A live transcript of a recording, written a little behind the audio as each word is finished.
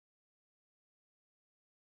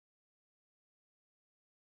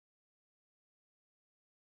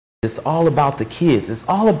It's all about the kids. It's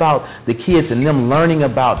all about the kids and them learning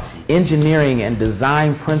about engineering and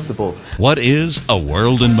design principles. What is A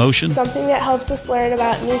World in Motion? Something that helps us learn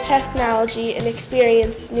about new technology and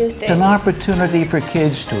experience new things. It's an opportunity for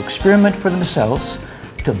kids to experiment for themselves,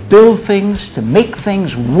 to build things, to make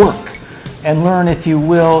things work, and learn, if you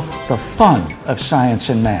will, the fun of science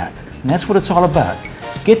and math. And that's what it's all about.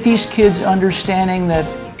 Get these kids understanding that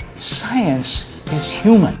science is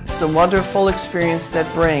human. It's a wonderful experience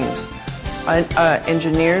that brings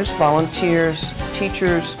engineers, volunteers,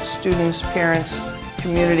 teachers, students, parents,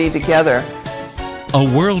 community together. A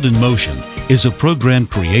World in Motion is a program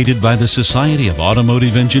created by the Society of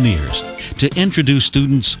Automotive Engineers to introduce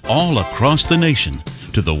students all across the nation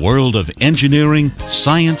to the world of engineering,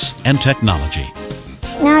 science, and technology.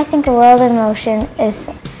 Now I think A World in Motion is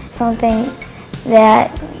something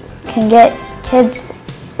that can get kids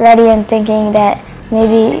ready and thinking that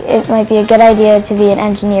maybe it might be a good idea to be an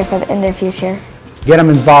engineer in their future. Get them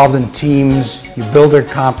involved in teams, you build their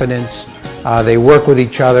confidence, they work with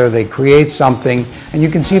each other, they create something, and you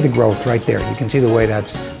can see the growth right there. You can see the way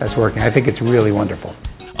that's working. I think it's really wonderful.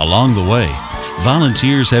 Along the way,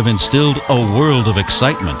 volunteers have instilled a world of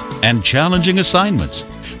excitement and challenging assignments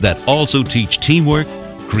that also teach teamwork,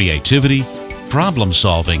 creativity, problem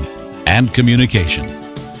solving, and communication.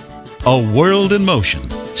 A World in Motion,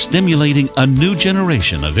 stimulating a new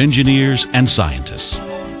generation of engineers and scientists.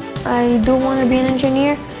 I do want to be an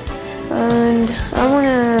engineer, and I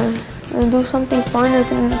want to do something fun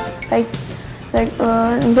and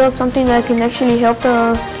build something that can actually help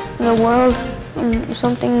the world,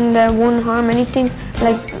 something that won't harm anything,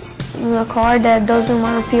 like a car that doesn't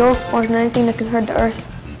run on fuel or anything that can hurt the earth.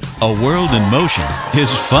 A World in Motion is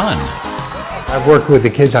fun. I've worked with the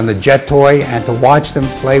kids on the jet toy, and to watch them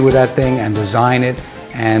play with that thing and design it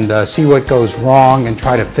and see what goes wrong and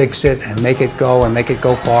try to fix it and make it go and make it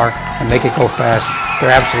go far and make it go fast. They're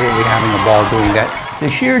absolutely having a ball doing that. The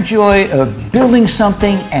sheer joy of building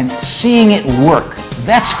something and seeing it work,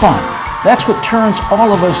 that's fun. That's what turns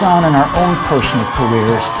all of us on in our own personal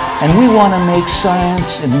careers, and we want to make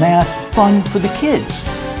science and math fun for the kids.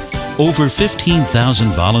 Over 15,000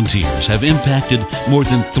 volunteers have impacted more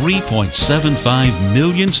than 3.75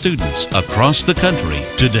 million students across the country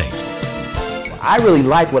to date. I really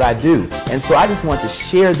like what I do, and so I just want to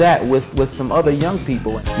share that with some other young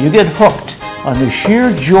people. You get hooked on the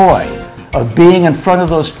sheer joy of being in front of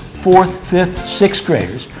those 4th, 5th, 6th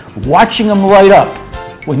graders, watching them light up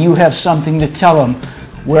when you have something to tell them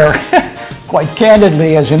where, quite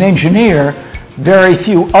candidly, as an engineer, very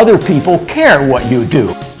few other people care what you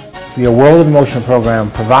do. The A World in Motion program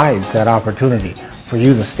provides that opportunity for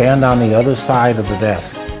you to stand on the other side of the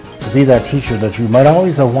desk, to be that teacher that you might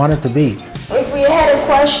always have wanted to be. If we had a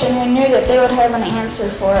question, we knew that they would have an answer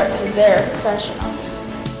for it because they're professionals.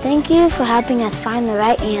 Thank you for helping us find the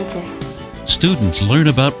right answer. Students learn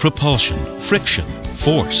about propulsion, friction,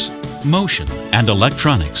 force, motion, and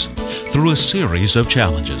electronics through a series of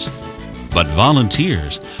challenges. But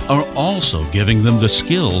volunteers are also giving them the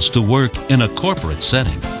skills to work in a corporate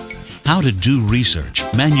setting. How to do research,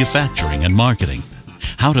 manufacturing, and marketing.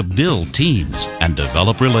 How to build teams and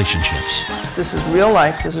develop relationships. This is real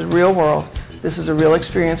life, this is real world, this is a real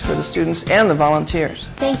experience for the students and the volunteers.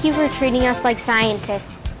 Thank you for treating us like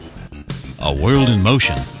scientists. A World in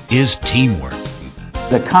Motion is teamwork.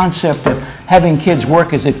 The concept of having kids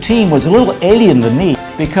work as a team was a little alien to me,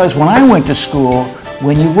 because when I went to school,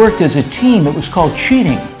 when you worked as a team, it was called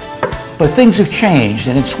cheating. But things have changed,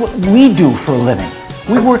 and it's what we do for a living.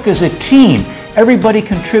 We work as a team, everybody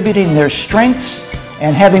contributing their strengths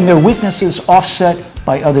and having their weaknesses offset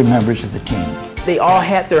by other members of the team. They all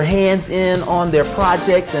had their hands in on their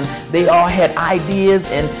projects, and they all had ideas,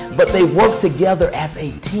 but they worked together as a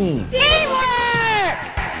team. Teamwork!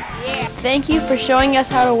 Thank you for showing us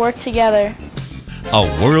how to work together. A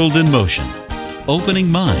World in Motion,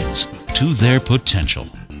 opening minds to their potential.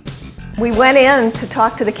 We went in to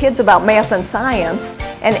talk to the kids about math and science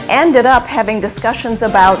and ended up having discussions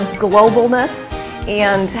about globalness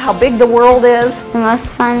and how big the world is. The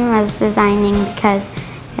most fun was designing because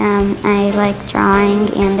I like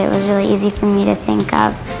drawing, and it was really easy for me to think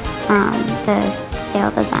of the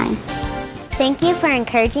sail design. Thank you for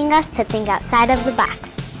encouraging us to think outside of the box.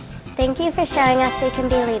 Thank you for showing us we can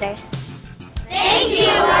be leaders. Thank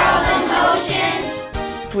you, World in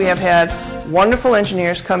Motion. We have had wonderful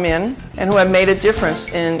engineers come in and who have made a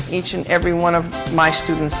difference in each and every one of my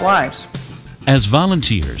students' lives. As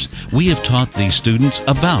volunteers, we have taught these students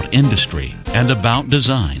about industry and about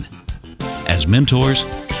design. As mentors,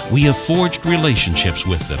 we have forged relationships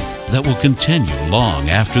with them that will continue long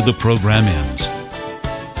after the program ends.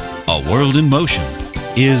 A World in Motion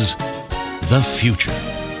is the future.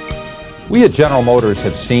 We at General Motors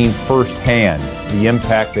have seen firsthand the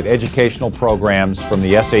impact that educational programs from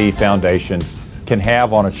the SAE Foundation can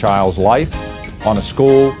have on a child's life, on a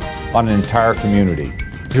school, on an entire community.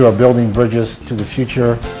 You are building bridges to the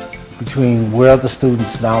future between where the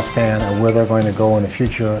students now stand and where they're going to go in the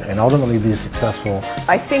future and ultimately be successful.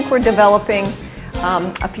 I think we're developing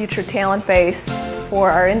a future talent base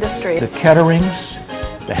for our industry. The Ketterings,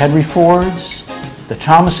 the Henry Fords, the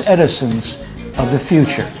Thomas Edisons of the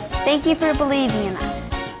future. Thank you for believing in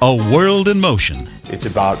us. A world in motion. It's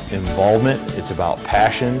about involvement, it's about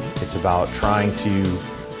passion, it's about trying to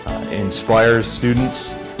inspire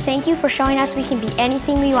students. Thank you for showing us we can be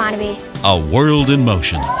anything we want to be. A world in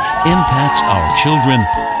motion impacts our children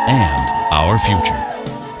and our future.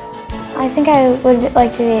 I think I would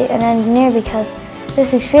like to be an engineer because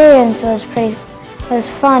this experience was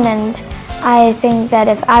fun, and I think that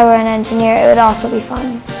if I were an engineer it would also be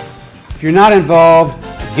fun. If you're not involved,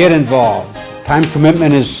 get involved. Time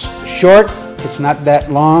commitment is short, it's not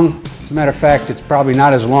that long. As a matter of fact, it's probably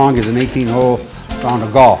not as long as an 18-hole round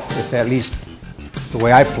of golf, if at least the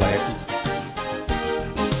way I play it.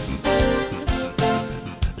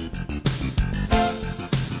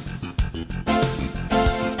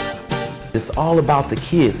 It's all about the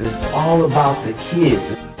kids. It's all about the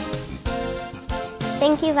kids.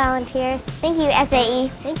 Thank you, volunteers. Thank you, SAE.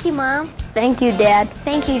 Thank you, Mom. Thank you, Dad.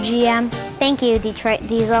 Thank you, GM. Thank you, Detroit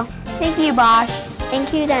Diesel. Thank you, Bosch.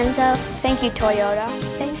 Thank you, Denso. Thank you, Toyota.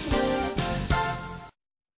 Thank